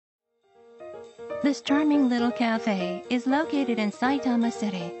This charming little cafe is located in Saitama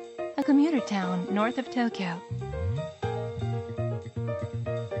City, a commuter town north of Tokyo.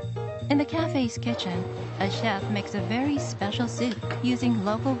 In the cafe's kitchen, a chef makes a very special soup using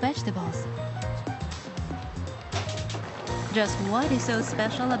local vegetables. Just what is so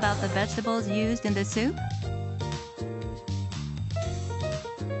special about the vegetables used in the soup?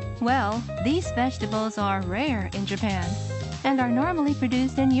 Well, these vegetables are rare in Japan and are normally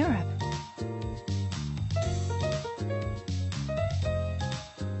produced in Europe.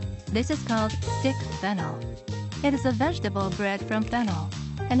 This is called stick fennel. It is a vegetable bred from fennel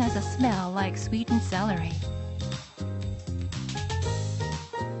and has a smell like sweetened celery.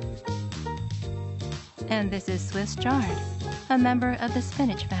 And this is Swiss chard, a member of the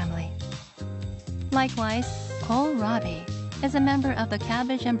spinach family. Likewise, kohlrabi is a member of the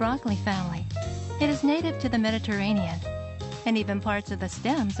cabbage and broccoli family. It is native to the Mediterranean, and even parts of the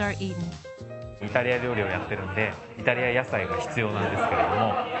stems are eaten. イタリア料理をやってるんで、イタリア野菜が必要なんですけれど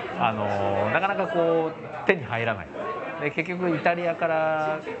も、なかなかこう手に入らない。で結局イタリアか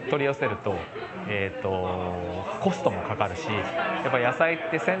ら取り寄せると、コストもかかるし、やっぱり野菜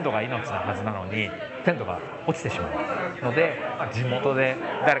って鮮度が命なはずなのに鮮度が落ちてしまうので、地元で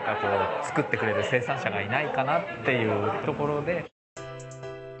誰かこう作ってくれる生産者がいないかなっていうところで。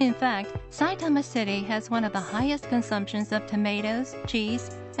In fact, Saitama City has one of the highest consumptions of tomatoes,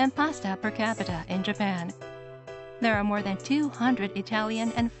 cheese, and pasta per capita in Japan. There are more than 200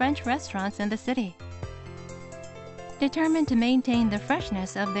 Italian and French restaurants in the city. Determined to maintain the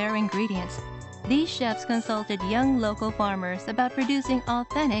freshness of their ingredients, these chefs consulted young local farmers about producing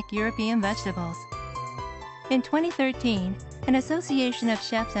authentic European vegetables. In 2013, an association of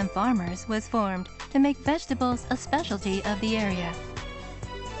chefs and farmers was formed to make vegetables a specialty of the area.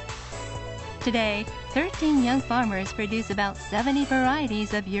 Today, 13 young farmers produce about 70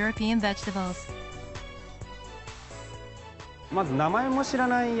 varieties of European vegetables. まず名前も知ら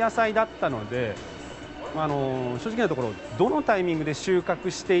ない野菜だったので、正直なところどのタイミングで収穫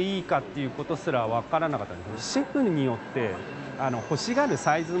していいかっていうことすら分からなかったんです。シェフによって欲しがる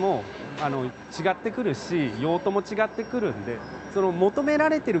サイズも違ってくるし、用途も違ってくるんで、その求めら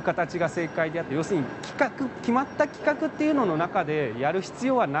れてる形が正解であって、要するに決まった企画っていうのの中でやる必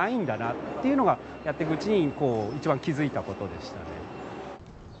要はないんだなっていうのがやっていくうちに一番気づいたことでしたね。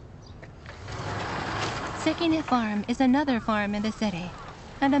Sekine Farm is another farm in the city,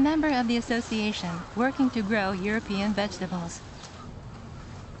 and a member of the association working to grow European vegetables.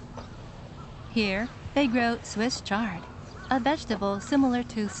 Here, they grow Swiss chard, a vegetable similar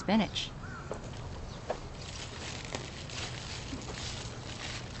to spinach.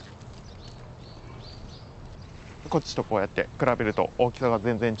 こっちとこうやって比べると大きさが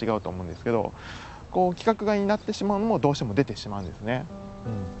全然違うと思うんですけど、こう規格外になってしまうのもどうしても出てしまうんですね。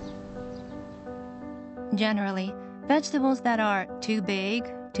Generally, vegetables that are too big,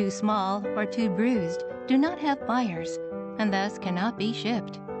 too small, or too bruised do not have buyers, and thus cannot be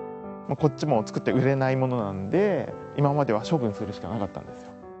shipped. こっちも作って売れないものなんで、今までは処分するしかなかったんです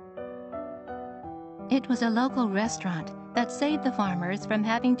よ。It was a local restaurant that saved the farmers from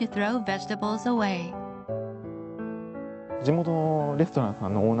having to throw vegetables away. 地元のレストランさ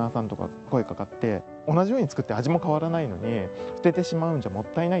んのオーナーさんとか声かかって、同じように作って味も変わらないのに捨ててしまうんじゃもっ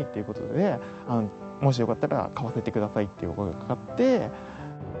たいないっていうことで、もしよかったら買わせてくださいっていう声がかかって。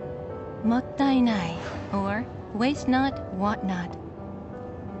もったいない or waste not, want not.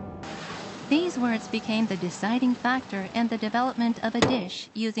 These words became the deciding factor in the development of a dish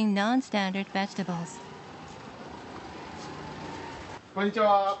using non-standard vegetables. こんにち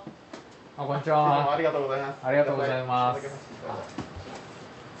は。こんにちは。ありがとうございます。ありがとうございます。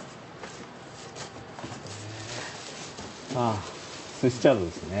スイスチャード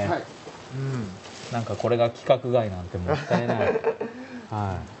ですね。はい。なんかこれが規格外なんてもったいない。はい。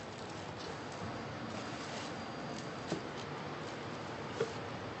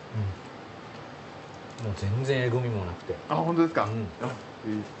もう全然えぐみもなくて。本当ですか。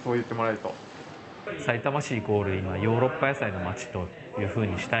そう言ってもらえると。さいたま市イコール今ヨーロッパ野菜の街というふう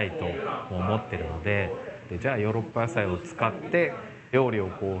にしたいと思ってるので、じゃあヨーロッパ野菜を使って料理を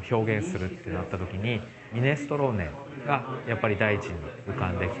こう表現するってなった時にミネストローネがやっぱり第一に浮か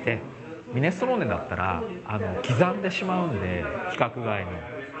んできて、ミネストローネだったら刻んでしまうんで規格外の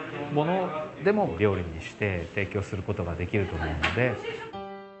ものでも料理にして提供することができると思うので。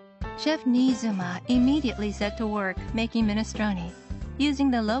Chef Nizuma immediately set to work making minestrone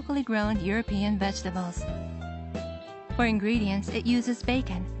using the locally grown European vegetables. For ingredients, it uses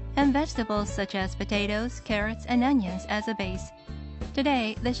bacon and vegetables such as potatoes, carrots, and onions as a base.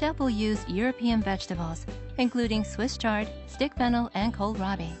 Today, the chef will use European vegetables, including Swiss chard, stick fennel, and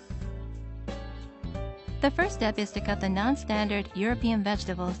kohlrabi. The first step is to cut the non-standard European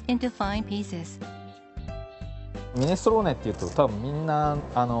vegetables into fine pieces. ミネストローネっていうと多分みんな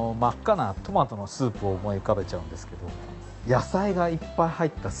真っ赤なトマトのスープを思い浮かべちゃうんですけど、野菜がいっぱい入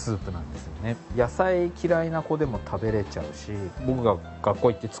ったスープなんですよね。野菜嫌いな子でも食べれちゃうし、僕が学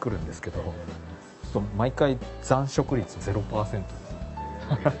校行って作るんですけど、毎回残食率 0% です。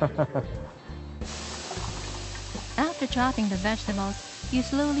After chopping the vegetables, you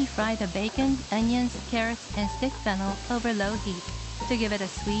slowly fry the bacon, onions, carrots, and stick fennel over low heat to give it a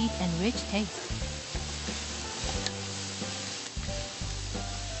sweet and rich taste.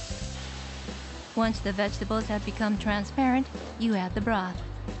 Once the vegetables have become transparent, you add the broth.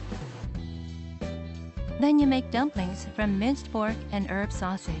 Then you make dumplings from minced pork and herb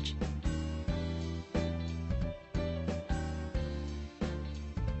sausage.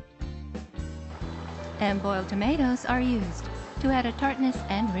 And boiled tomatoes are used to add a tartness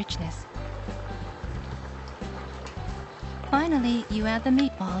and richness. Finally, you add the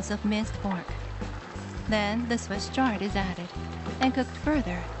meatballs of minced pork. Then the Swiss chard is added and cooked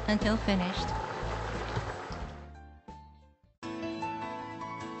further until finished.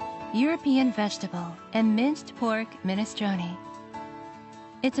 European vegetable and minced pork minestrone.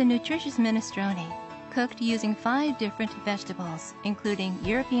 It's a nutritious minestrone cooked using 5 different vegetables, including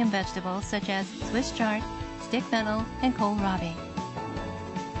European vegetables such as Swiss chard, stick fennel, and kohlrabi.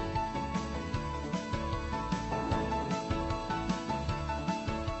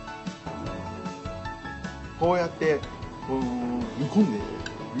 こうやって煮込んで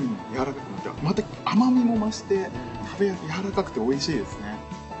柔らかくなって、また甘みも増して柔らかくて美味しいですね。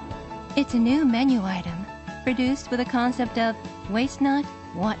It's a new menu item produced with a concept of waste not,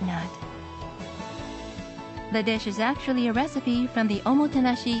 want not. The dish is actually a recipe from the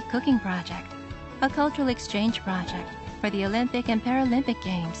Omotenashi Cooking Project, a cultural exchange project for the Olympic and Paralympic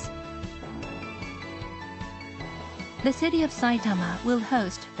Games. The city of Saitama will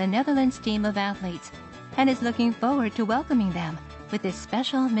host the Netherlands team of athletes and is looking forward to welcoming them with this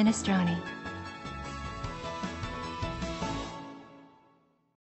special minestrone.